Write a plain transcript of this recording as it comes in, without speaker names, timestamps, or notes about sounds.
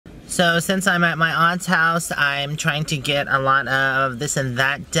So since I'm at my aunt's house, I'm trying to get a lot of this and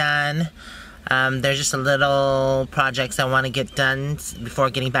that done. There's just a little projects I want to get done before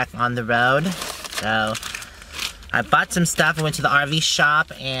getting back on the road. So I bought some stuff. I went to the RV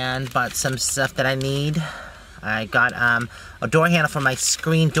shop and bought some stuff that I need. I got a door handle for my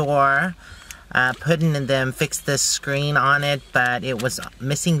screen door. Put in and then fixed the screen on it, but it was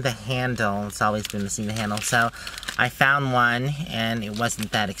missing the handle. It's always been missing the handle. So I found one and it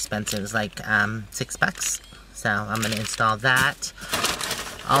wasn't that expensive. It was like $6. So I'm going to install that.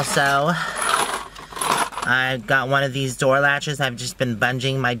 Also, I got one of these door latches. I've just been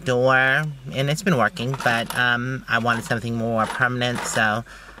bunging my door and it's been working, but I wanted something more permanent, so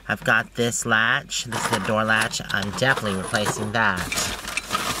I've got this latch. This is a door latch. I'm definitely replacing that.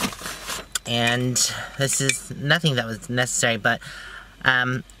 And this is nothing that was necessary, but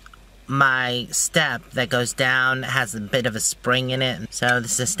my step that goes down has a bit of a spring in it. So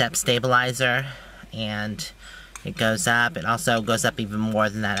this is a step stabilizer, and it goes up. It also goes up even more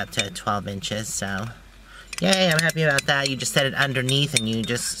than that, up to 12 inches. So yay, I'm happy about that. You just set it underneath and you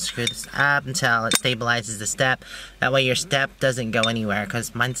just screw this up until it stabilizes the step. That way your step doesn't go anywhere,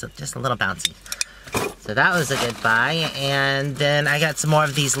 because mine's just a little bouncy. So that was a good buy. And then I got some more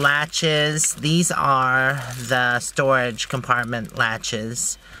of these latches. These are the storage compartment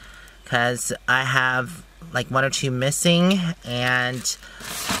latches, because I have like one or two missing, and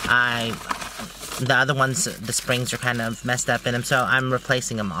the other ones, the springs are kind of messed up in them, so I'm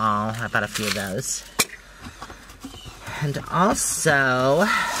replacing them all. I bought a few of those. And also,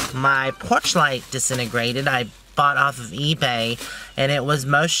 my porch light disintegrated. I bought off of eBay, and it was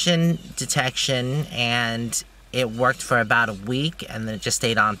motion detection, and it worked for about a week, and then it just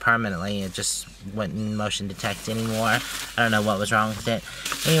stayed on permanently. It just wouldn't motion detect anymore. I don't know what was wrong with it.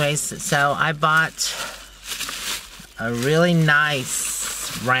 Anyways, so I bought a really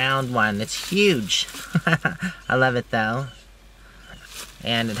nice round one. It's huge. I love it though.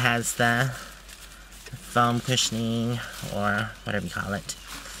 And it has the foam cushioning, or whatever you call it.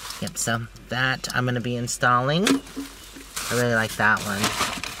 Yep, so that I'm going to be installing. I really like that one.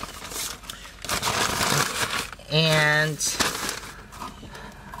 And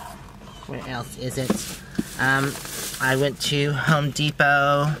where else is it? I went to Home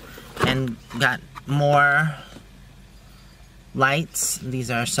Depot and got more lights.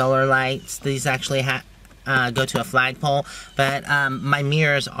 These are solar lights. These actually go to a flagpole, but my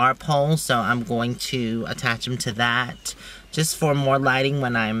mirrors are poles, so I'm going to attach them to that just for more lighting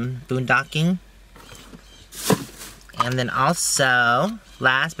when I'm boondocking. And then also,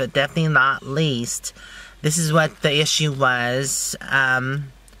 last but definitely not least, this is what the issue was,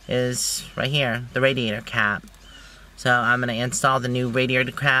 is right here, the radiator cap. So I'm going to install the new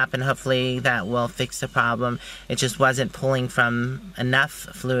radiator cap, and hopefully that will fix the problem. It just wasn't pulling from enough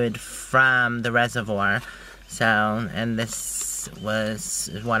fluid from the reservoir. So, and this was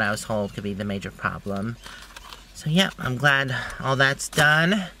what I was told could be the major problem. So yeah, I'm glad all that's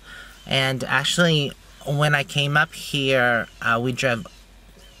done. And actually, when I came up here, we drove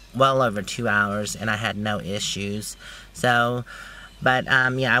well over 2 hours, and I had no issues. So, but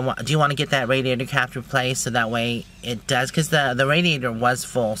yeah, I do want to get that radiator cap replaced, so that way it does, because the radiator was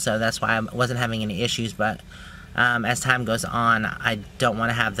full, so that's why I wasn't having any issues. But as time goes on, I don't want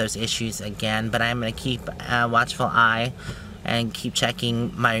to have those issues again. But I'm going to keep a watchful eye and keep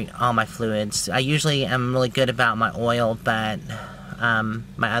checking all my fluids. I usually am really good about my oil, but my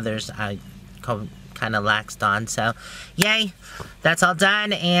others I kind of laxed on. So yay, that's all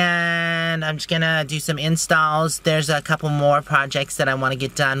done, and I'm just gonna do some installs. There's a couple more projects that I want to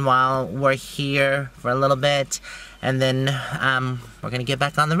get done while we're here for a little bit, and then we're gonna get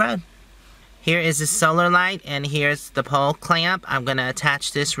back on the road. Here is the solar light, and here's the pole clamp. I'm gonna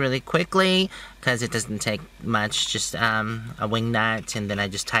attach this really quickly because it doesn't take much, just a wing nut, and then I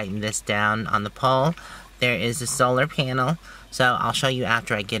just tighten this down on the pole. There is the solar panel, so I'll show you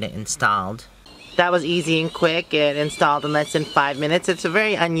after I get it installed. That was easy and quick. It installed in less than 5 minutes. It's a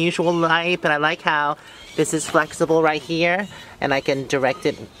very unusual light, but I like how this is flexible right here, and I can direct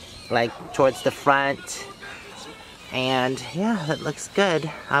it like towards the front. And yeah, it looks good.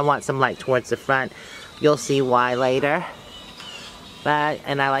 I want some light towards the front. You'll see why later.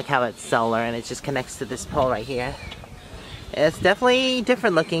 And I like how it's solar, and it just connects to this pole right here. It's definitely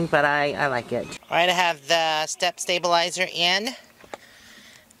different looking, but I like it. Alright, I have the step stabilizer in.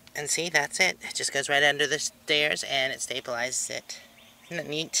 And see, that's it. It just goes right under the stairs and it stabilizes it. Isn't it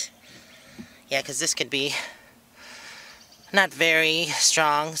neat? Yeah, because this could be not very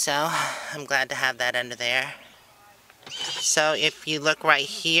strong, so I'm glad to have that under there. So if you look right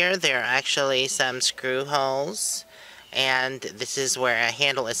here, there are actually some screw holes. and this is where a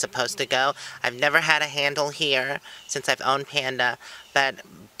handle is supposed to go. I've never had a handle here since I've owned Panda, but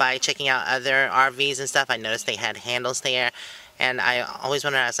by checking out other RVs and stuff, I noticed they had handles there, and I always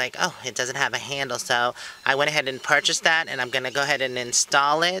wondered, I was like, oh, it doesn't have a handle, so I went ahead and purchased that, and I'm going to go ahead and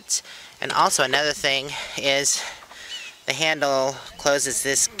install it. And also another thing is the handle closes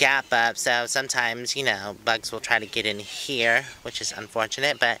this gap up, so sometimes, you know, bugs will try to get in here, which is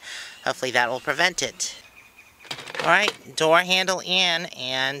unfortunate, but hopefully that will prevent it. Alright, door handle in,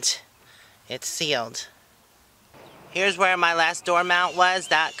 and it's sealed. Here's where my last door mount was.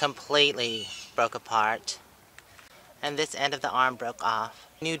 That completely broke apart. And this end of the arm broke off.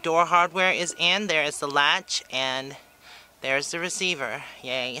 New door hardware is in. There is the latch, and there's the receiver.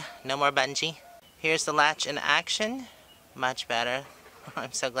 Yay, no more bungee. Here's the latch in action. Much better.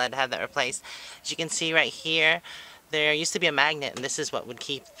 I'm so glad to have that replaced. As you can see right here, there used to be a magnet, and this is what would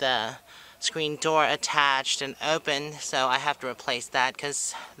keep the screen door attached and open, so I have to replace that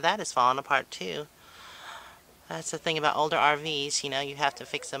because that is falling apart too. That's the thing about older RVs, you know, you have to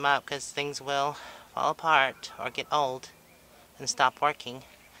fix them up because things will fall apart or get old and stop working.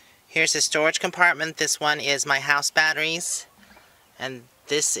 Here's the storage compartment. This one is my house batteries, and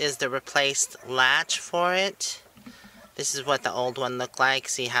this is the replaced latch for it. This is what the old one looked like.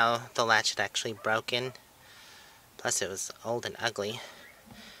 See how the latch had actually broken? Plus it was old and ugly.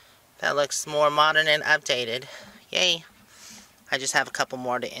 That looks more modern and updated. Yay! I just have a couple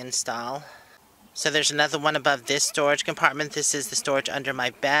more to install. So there's another one above this storage compartment. This is the storage under my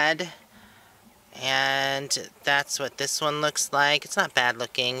bed. And that's what this one looks like. It's not bad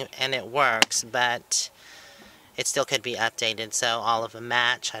looking and it works, but it still could be updated, so all of them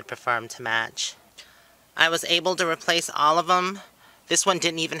match. I'd prefer them to match. I was able to replace all of them. This one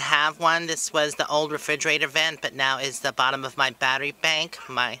didn't even have one. This was the old refrigerator vent, but now is the bottom of my battery bank,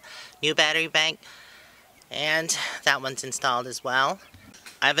 my new battery bank. And that one's installed as well.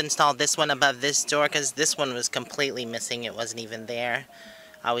 I've installed this one above this door because this one was completely missing. It wasn't even there.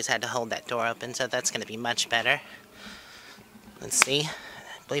 I always had to hold that door open, so that's going to be much better. Let's see.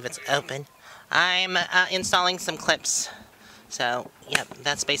 I believe it's open. I'm installing some clips. So, yep,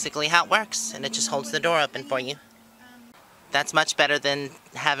 that's basically how it works, and it just holds the door open for you. That's much better than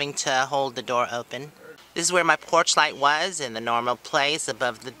having to hold the door open. This is where my porch light was, in the normal place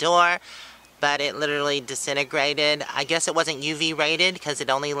above the door, but it literally disintegrated. I guess it wasn't UV rated because it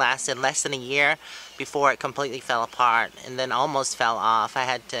only lasted less than a year before it completely fell apart and then almost fell off. I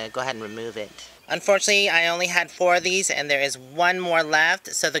had to go ahead and remove it. Unfortunately, I only had 4 of these, and there is one more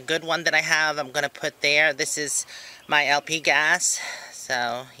left. So the good one that I have, I'm going to put there. This is my LP gas.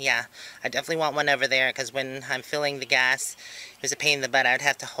 So, yeah, I definitely want one over there because when I'm filling the gas, it was a pain in the butt. I would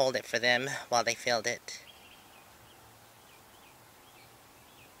have to hold it for them while they filled it.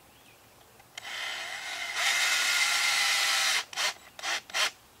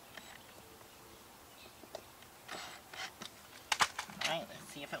 Alright,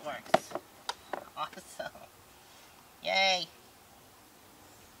 let's see if it works. Awesome. Yay!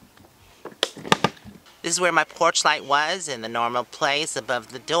 This is where my porch light was, in the normal place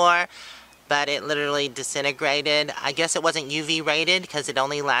above the door, but it literally disintegrated. I guess it wasn't UV rated because it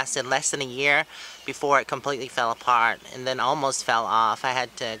only lasted less than a year before it completely fell apart and then almost fell off. I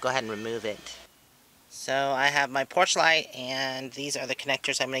had to go ahead and remove it. So I have my porch light, and these are the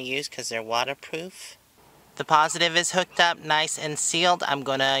connectors I'm going to use because they're waterproof. The positive is hooked up nice and sealed. I'm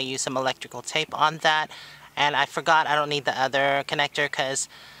going to use some electrical tape on that. And I forgot I don't need the other connector because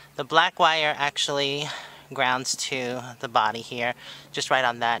the black wire actually grounds to the body here, just right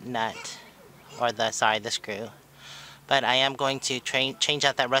on that nut, or the screw. But I am going to change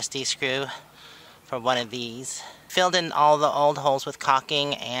out that rusty screw for one of these. Filled in all the old holes with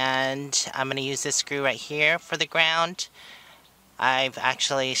caulking, and I'm going to use this screw right here for the ground. I've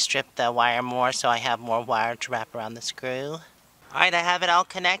actually stripped the wire more so I have more wire to wrap around the screw. Alright, I have it all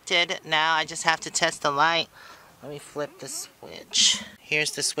connected. Now I just have to test the light. Let me flip the switch.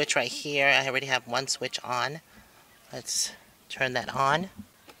 Here's the switch right here. I already have one switch on. Let's turn that on.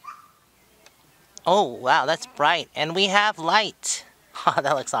 Oh, wow, that's bright. And we have light. Oh,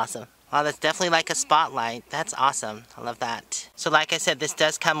 that looks awesome. Oh, that's definitely like a spotlight. That's awesome. I love that. So like I said, this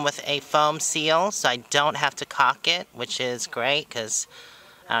does come with a foam seal, so I don't have to caulk it, which is great because,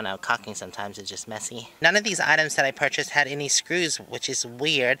 I don't know, caulking sometimes is just messy. None of these items that I purchased had any screws, which is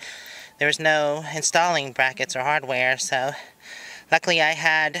weird. There was no installing brackets or hardware, so luckily I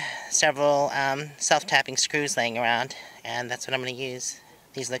had several self-tapping screws laying around, and that's what I'm going to use.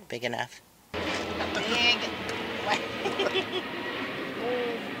 These look big enough. Big!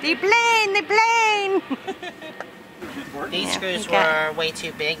 The plane! The plane! These screws were way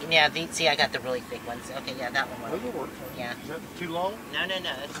too big. Yeah, see, I got the really thick ones. Okay, yeah, that one worked. Those will work. Yeah. Is that too long? No,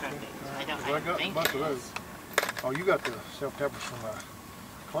 that's perfect. I got a bunch of those. Oh, you got the self-tappers from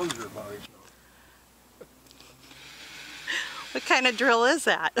closure bodies. What kind of drill is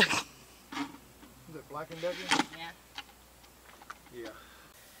that? Is it Black & Decker? Yeah. Yeah.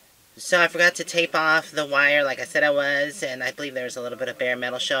 So I forgot to tape off the wire like I said I was, and I believe there was a little bit of bare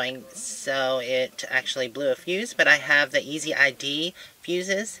metal showing, so it actually blew a fuse, but I have the Easy ID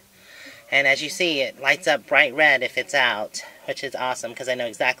fuses, and as you see, it lights up bright red if it's out, which is awesome because I know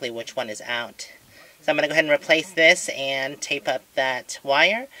exactly which one is out. So I'm going to go ahead and replace this and tape up that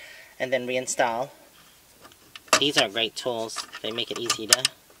wire, and then reinstall. These are great tools. They make it easy to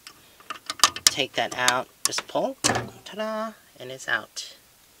take that out. Just pull, ta-da, and it's out.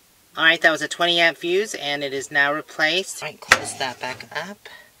 Alright, that was a 20 amp fuse and it is now replaced. Alright, close that back up.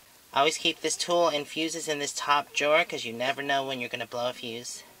 I always keep this tool and fuses in this top drawer because you never know when you're going to blow a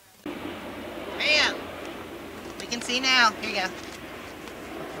fuse. Bam! We can see now. Here you go. Can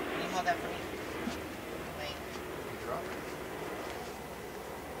you hold that for me? Wait.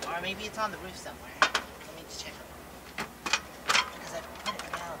 Or maybe it's on the roof somewhere. Let me just check it. Because I put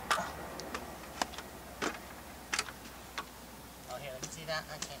it down. Oh, here, let me see that.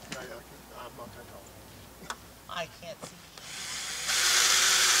 I can't. I'm not that tall. I can't see.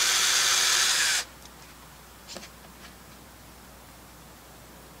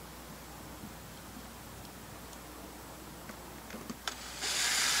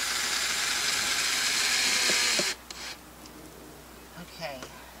 Okay,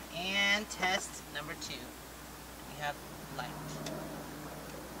 and test number 2. We have light.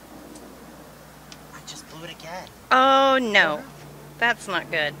 I just blew it again. Oh no, that's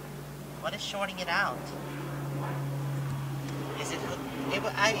not good. What is shorting it out? Is it?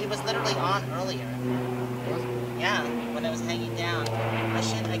 It was literally on earlier. Yeah, when I was hanging down.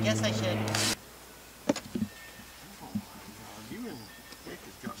 I guess I should. You and Dick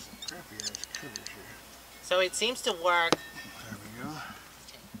has got some crappy ass critters here. So it seems to work. There we go.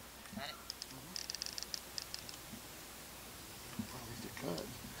 Okay, got it. Well, at least it cut.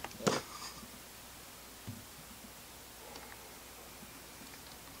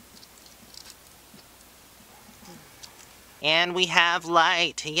 And we have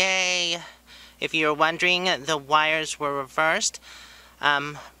light. Yay! If you're wondering, the wires were reversed.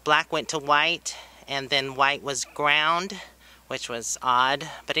 Black went to white, and then white was ground, which was odd.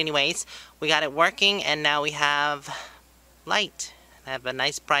 But anyways, we got it working, and now we have light. I have a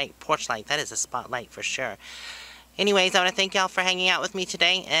nice bright porch light. That is a spotlight for sure. Anyways, I want to thank y'all for hanging out with me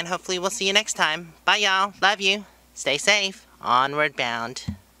today, and hopefully we'll see you next time. Bye, y'all. Love you. Stay safe. Onward bound.